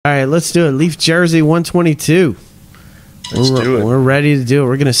All right, let's do it. Leaf jersey 122. Let's do it. We're ready to do it.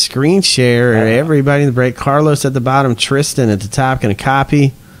 We're going to screen share everybody in the break. Carlos at the bottom, Tristan at the top, going to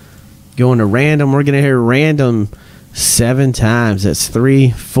copy. Going to random. We're going to hear random 7 times. That's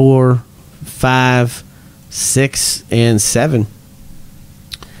 3, 4, 5, 6, and 7.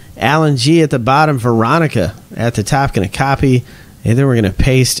 Alan G at the bottom, Veronica at the top, going to copy. And then we're going to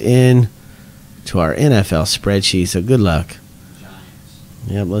paste in to our NFL spreadsheet. So good luck.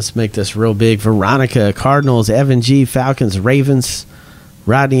 Yep, let's make this real big. Veronica, Cardinals, Evan G, Falcons, Ravens,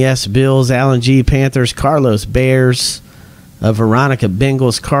 Rodney S, Bills, Alan G, Panthers, Carlos, Bears, Veronica,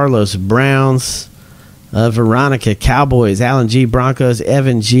 Bengals, Carlos, Browns, Veronica, Cowboys, Alan G, Broncos,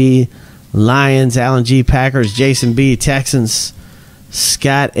 Evan G, Lions, Alan G, Packers, Jason B, Texans,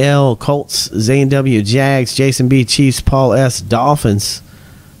 Scott L, Colts, Zane W, Jags, Jason B, Chiefs, Paul S, Dolphins,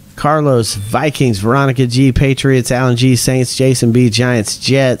 Carlos, Vikings, Veronica G, Patriots, Alan G, Saints, Jason B, Giants,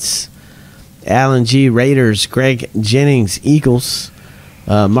 Jets, Alan G, Raiders, Greg Jennings, Eagles,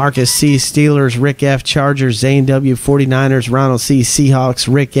 Marcus C, Steelers, Rick F, Chargers, Zane W, 49ers, Ronald C,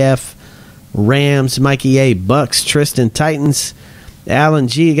 Seahawks, Rick F, Rams, Mikey A, Bucks, Tristan, Titans, Alan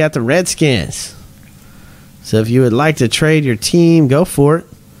G got the Redskins. So if you would like to trade your team, go for it.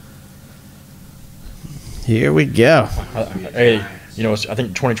 Here we go. Hey. You know, I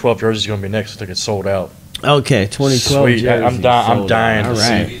think 2012 jersey is going to be next. I think it's sold out. Okay, 2012 Sweet. jersey. I'm dying to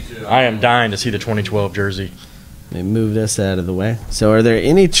right. see. I am dying to see the 2012 jersey. Let me move this out of the way. So, are there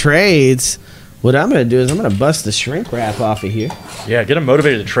any trades? What I'm going to do is I'm going to bust the shrink wrap off of here. Yeah, get them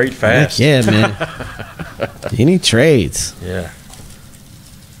motivated to trade fast. Heck yeah, man. Any trades? Yeah.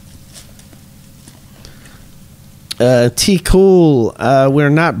 T Cool,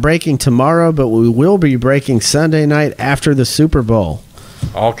 we're not breaking tomorrow, but we will be breaking Sunday night after the Super Bowl.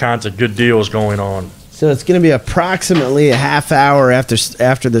 All kinds of good deals going on. So it's going to be approximately a half hour after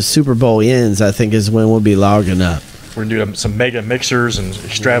the Super Bowl ends, I think, is when we'll be logging up. We're going to do some mega mixers and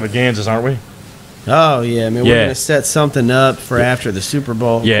extravaganzas, aren't we? Oh, yeah. I mean, we're going to set something up for after the Super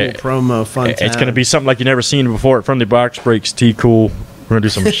Bowl. Yeah. Cool promo, fun time. It's going to be something like you've never seen before from the box breaks, T Cool. We're going to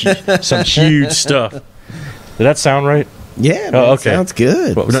do some huge stuff. Did that sound right? Yeah, man, okay. Sounds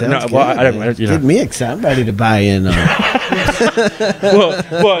good. Well, Get me excited. I'm ready to buy in on it.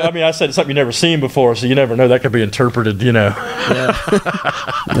 well, I mean, I said something you've never seen before, so you never know. That could be interpreted, Yeah.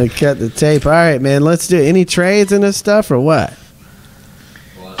 They cut the tape. All right, man, let's do any trades in this stuff or what?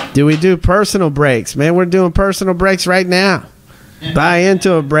 Do we do personal breaks? Man, we're doing personal breaks right now. Buy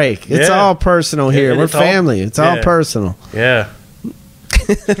into a break. It's all personal here. We're family. It's all personal. Yeah.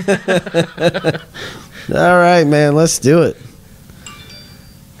 All right, man, let's do it.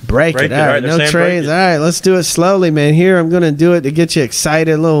 Break it. All right, no trades. All right, let's do it slowly, man. Here, I'm going to do it to get you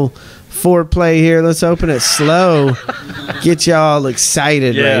excited. A little foreplay here. Let's open it slow. Get you all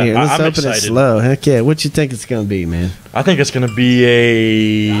excited right here. Let's open it slow. Heck yeah. What you think it's going to be, man? I think it's going to be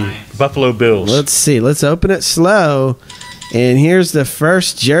a Buffalo Bills. Let's see. Let's open it slow. And here's the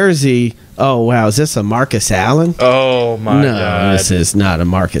first jersey. Oh, wow. Is this a Marcus Allen? Oh, my God. No, this is not a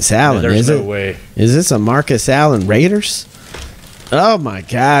Marcus Allen, there's is it? no way. Is this a Marcus Allen Raiders? Oh, my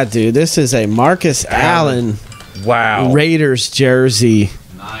God, dude. This is a Marcus Allen Raiders jersey.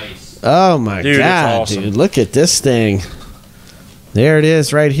 Nice. Oh, my God, awesome. dude. Look at this thing. There it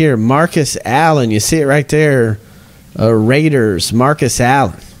is right here. Marcus Allen. You see it right there. Raiders, Marcus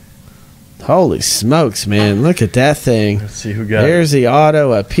Allen. Holy smokes, man. Look at that thing. Let's see who got There's the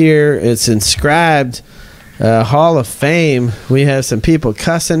auto up here. It's inscribed Hall of Fame. We have some people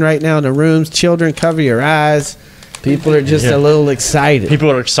cussing right now in the rooms. Children, cover your eyes. People are just a little excited.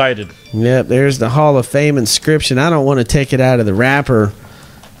 People are excited. Yep, there's the Hall of Fame inscription. I don't want to take it out of the wrapper.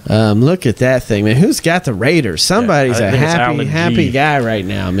 Look at that thing, man. Who's got the Raiders? Somebody's a happy guy right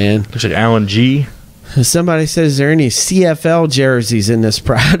now, man. Looks like Alan G. Somebody says, is there any CFL jerseys in this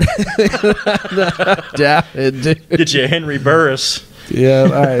product? Doubt it, dude. Get you a Henry Burris. Yeah,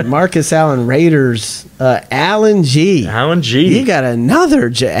 all right. Marcus Allen Raiders. Alan G. Alan G. You got another.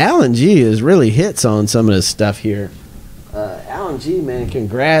 Alan G is really hits on some of this stuff here. Alan G, man,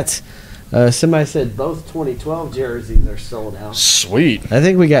 congrats. Somebody said both 2012 jerseys are sold out. Sweet. I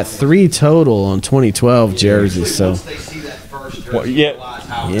think we got 3 total on 2012 jerseys. So. Once they see that first jersey, realize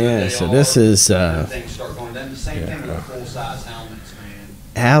how good they so are, this is things start going down. The same thing with full-size helmets, man.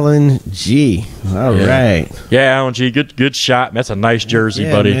 Alan G. All right. Yeah, Alan G. Good shot. That's a nice jersey,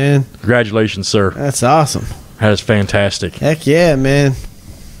 buddy. Man. Congratulations, sir. That's awesome. That is fantastic. Heck yeah, man.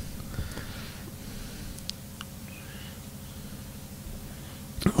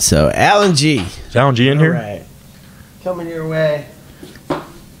 So, Alan G. Is Alan G in here? All right. Coming your way.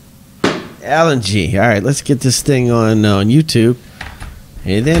 Alan G. All right, let's get this thing on YouTube.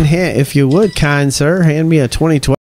 And then, if you would, kind sir, hand me a 2012